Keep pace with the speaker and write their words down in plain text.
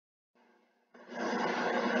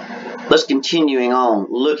Let's continuing on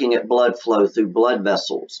looking at blood flow through blood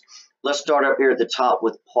vessels. Let's start up here at the top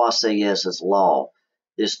with Poiseuille's law.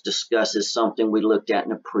 This discusses something we looked at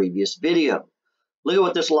in a previous video. Look at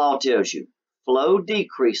what this law tells you. Flow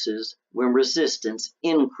decreases when resistance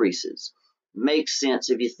increases. Makes sense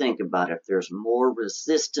if you think about it. If there's more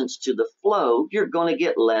resistance to the flow, you're going to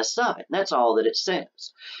get less of it. And that's all that it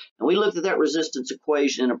says. And we looked at that resistance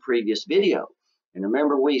equation in a previous video. And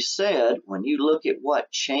remember we said when you look at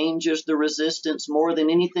what changes the resistance more than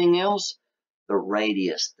anything else, the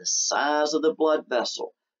radius, the size of the blood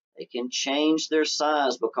vessel. They can change their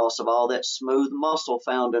size because of all that smooth muscle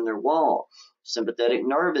found in their wall. Sympathetic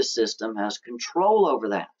nervous system has control over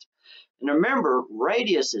that. And remember,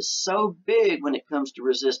 radius is so big when it comes to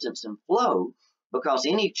resistance and flow because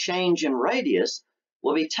any change in radius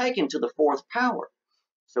will be taken to the fourth power.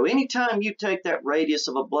 So anytime you take that radius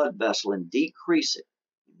of a blood vessel and decrease it,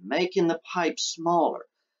 making the pipe smaller,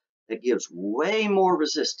 it gives way more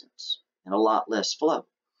resistance and a lot less flow.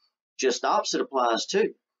 Just the opposite applies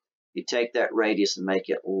too. You take that radius and make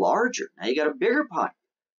it larger. Now you got a bigger pipe.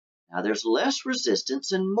 Now there's less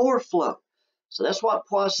resistance and more flow. So that's what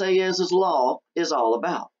Poiseuille's law is all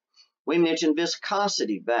about. We mentioned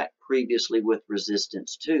viscosity back previously with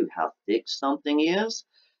resistance too. How thick something is.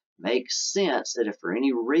 Makes sense that if for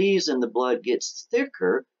any reason the blood gets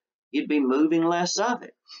thicker, you'd be moving less of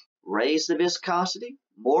it. Raise the viscosity,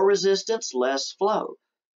 more resistance, less flow.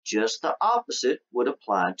 Just the opposite would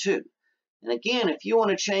apply too. And again, if you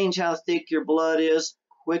want to change how thick your blood is,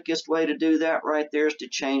 quickest way to do that right there is to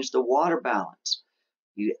change the water balance.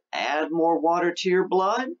 You add more water to your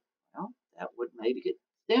blood, well, that would maybe get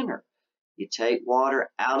thinner. You take water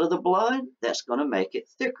out of the blood, that's going to make it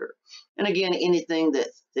thicker. And again, anything that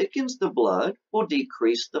thickens the blood will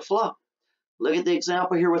decrease the flow. Look at the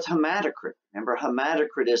example here with hematocrit. Remember,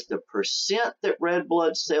 hematocrit is the percent that red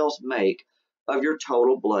blood cells make of your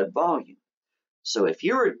total blood volume. So if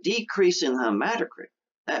you're decreasing hematocrit,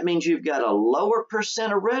 that means you've got a lower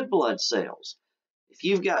percent of red blood cells. If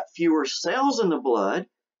you've got fewer cells in the blood,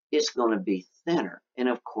 it's going to be thinner. And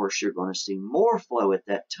of course, you're going to see more flow at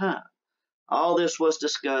that time. All this was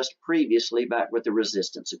discussed previously back with the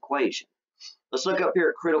resistance equation. Let's look up here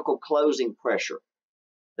at critical closing pressure.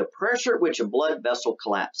 The pressure at which a blood vessel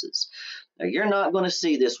collapses. Now, you're not going to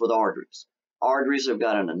see this with arteries. Arteries have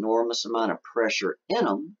got an enormous amount of pressure in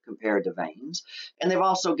them compared to veins, and they've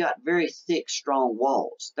also got very thick, strong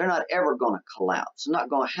walls. They're not ever going to collapse. It's not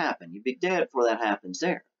going to happen. You'd be dead before that happens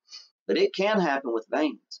there. But it can happen with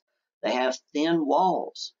veins. They have thin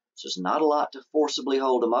walls, so there's not a lot to forcibly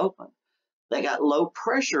hold them open. They got low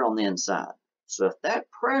pressure on the inside. So if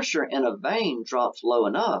that pressure in a vein drops low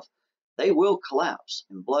enough, they will collapse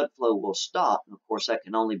and blood flow will stop. And of course, that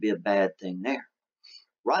can only be a bad thing there.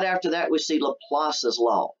 Right after that, we see Laplace's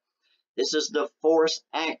law. This is the force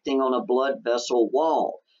acting on a blood vessel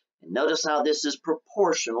wall. And notice how this is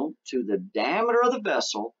proportional to the diameter of the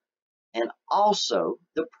vessel and also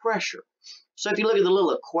the pressure. So if you look at the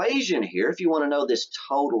little equation here, if you want to know this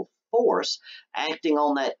total force acting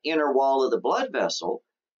on that inner wall of the blood vessel,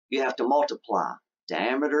 you have to multiply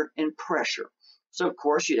diameter and pressure. So of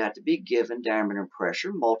course you'd have to be given diameter and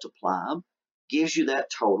pressure, multiply them, gives you that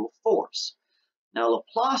total force. Now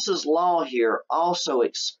Laplace's law here also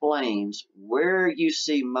explains where you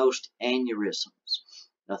see most aneurysms.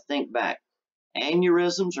 Now think back,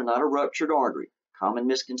 aneurysms are not a ruptured artery, common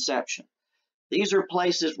misconception. These are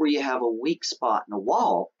places where you have a weak spot in a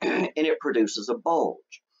wall and it produces a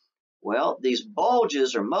bulge. Well, these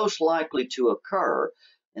bulges are most likely to occur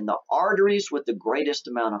in the arteries with the greatest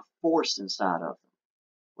amount of force inside of them.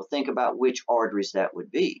 Well, think about which arteries that would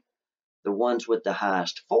be. The ones with the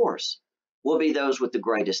highest force will be those with the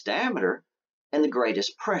greatest diameter and the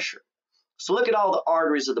greatest pressure. So look at all the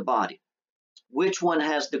arteries of the body. Which one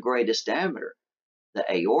has the greatest diameter?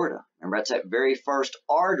 The aorta. Remember, that's that very first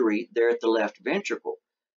artery there at the left ventricle.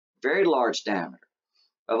 Very large diameter.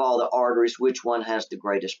 Of all the arteries, which one has the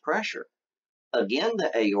greatest pressure? Again,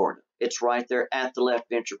 the aorta. It's right there at the left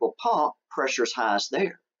ventricle pump. Pressure's highest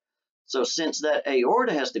there. So since that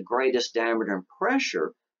aorta has the greatest diameter and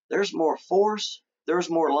pressure, there's more force. There's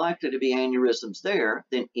more likely to be aneurysms there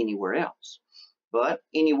than anywhere else. But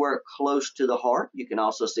anywhere close to the heart, you can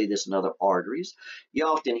also see this in other arteries. You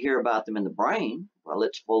often hear about them in the brain. Well,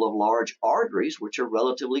 it's full of large arteries, which are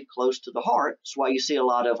relatively close to the heart. That's why you see a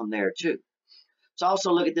lot of them there too. So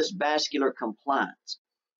also look at this vascular compliance.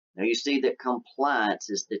 Now you see that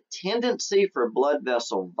compliance is the tendency for blood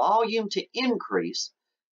vessel volume to increase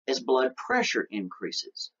as blood pressure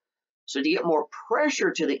increases. So to get more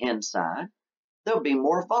pressure to the inside, there'll be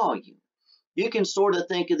more volume. You can sort of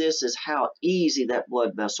think of this as how easy that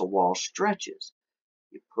blood vessel wall stretches.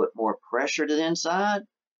 You put more pressure to the inside,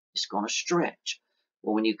 it's going to stretch.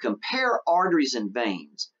 Well, when you compare arteries and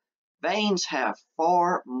veins, veins have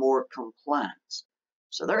far more compliance.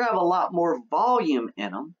 So they're going to have a lot more volume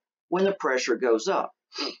in them when the pressure goes up.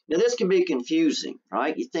 Now, this can be confusing,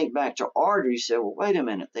 right? You think back to arteries, you say, well, wait a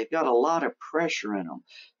minute, they've got a lot of pressure in them,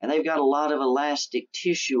 and they've got a lot of elastic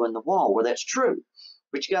tissue in the wall. Well, that's true.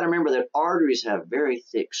 But you got to remember that arteries have very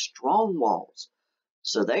thick, strong walls.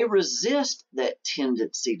 So they resist that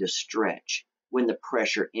tendency to stretch when the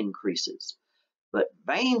pressure increases. But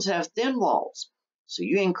veins have thin walls. So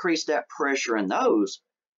you increase that pressure in those,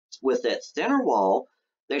 with that thinner wall,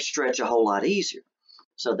 they stretch a whole lot easier.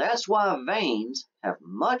 So that's why veins have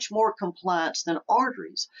much more compliance than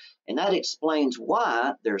arteries. And that explains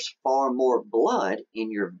why there's far more blood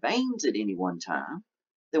in your veins at any one time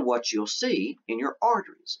than what you'll see in your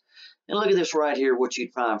arteries. And look at this right here, what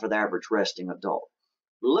you'd find for the average resting adult.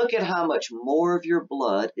 Look at how much more of your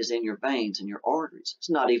blood is in your veins and your arteries. It's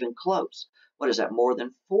not even close. What is that? More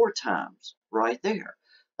than 4 times right there.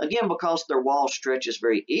 Again, because their wall stretches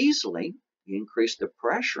very easily, you increase the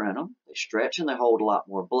pressure in them, they stretch and they hold a lot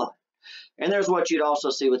more blood. And there's what you'd also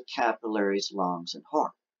see with capillaries, lungs, and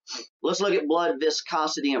heart. Let's look at blood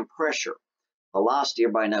viscosity and pressure. Velocity,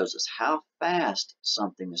 everybody knows, is how fast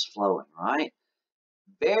something is flowing, right?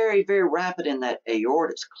 Very, very rapid in that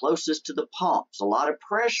aorta. It's closest to the pumps. A lot of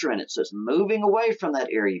pressure in it, so it's moving away from that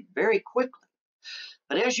area very quickly.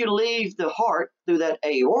 But as you leave the heart through that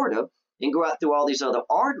aorta and go out through all these other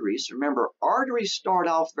arteries, remember, arteries start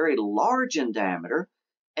off very large in diameter,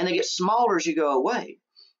 and they get smaller as you go away.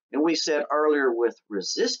 And we said earlier with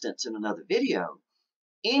resistance in another video,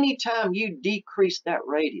 anytime you decrease that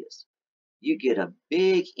radius, you get a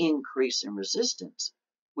big increase in resistance,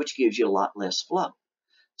 which gives you a lot less flow.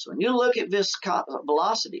 So when you look at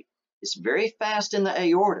velocity, it's very fast in the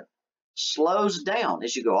aorta, slows down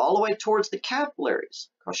as you go all the way towards the capillaries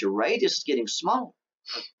because your radius is getting smaller.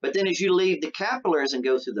 But then as you leave the capillaries and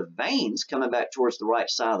go through the veins, coming back towards the right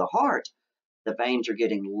side of the heart, the veins are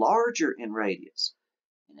getting larger in radius.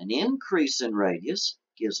 And an increase in radius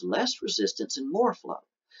gives less resistance and more flow.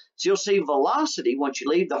 So you'll see velocity, once you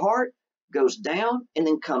leave the heart, goes down and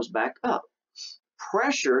then comes back up.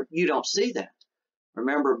 Pressure, you don't see that.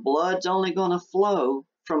 Remember, blood's only going to flow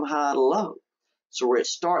from high to low. So where it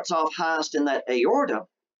starts off highest in that aorta,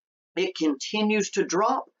 it continues to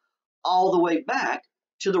drop all the way back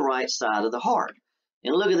to the right side of the heart.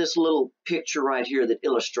 And look at this little picture right here that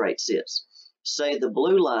illustrates this. Say the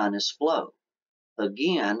blue line is flow.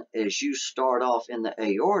 Again, as you start off in the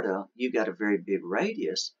aorta, you got a very big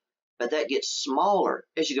radius, but that gets smaller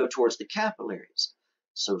as you go towards the capillaries.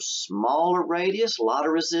 So smaller radius, a lot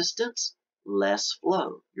of resistance, less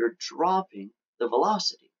flow. You're dropping the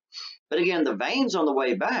velocity. But again, the veins on the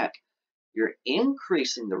way back, you're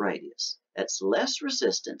increasing the radius. That's less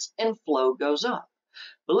resistance and flow goes up.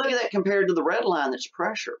 But look at that compared to the red line that's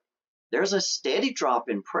pressure. There's a steady drop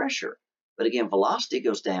in pressure, but again, velocity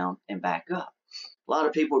goes down and back up. A lot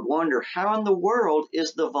of people would wonder, how in the world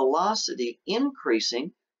is the velocity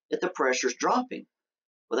increasing if the pressure's dropping?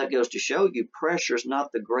 Well, that goes to show you pressure is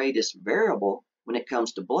not the greatest variable when it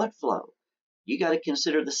comes to blood flow. You got to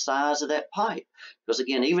consider the size of that pipe. Because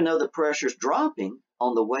again, even though the pressure's dropping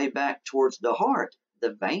on the way back towards the heart,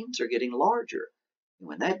 the veins are getting larger. And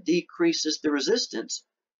when that decreases the resistance,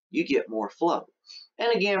 you get more flow.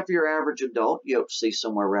 And again, for your average adult, you'll see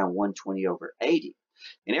somewhere around 120/80.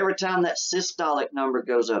 And every time that systolic number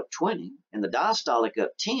goes up 20 and the diastolic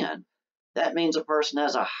up 10, that means a person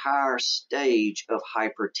has a higher stage of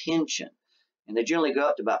hypertension. And they generally go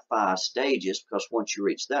up to about 5 stages because once you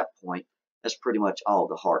reach that point, that's pretty much all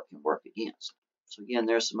the heart can work against. So again,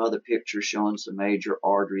 there's some other pictures showing some major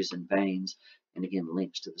arteries and veins, and again,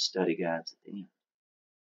 links to the study guides at the end.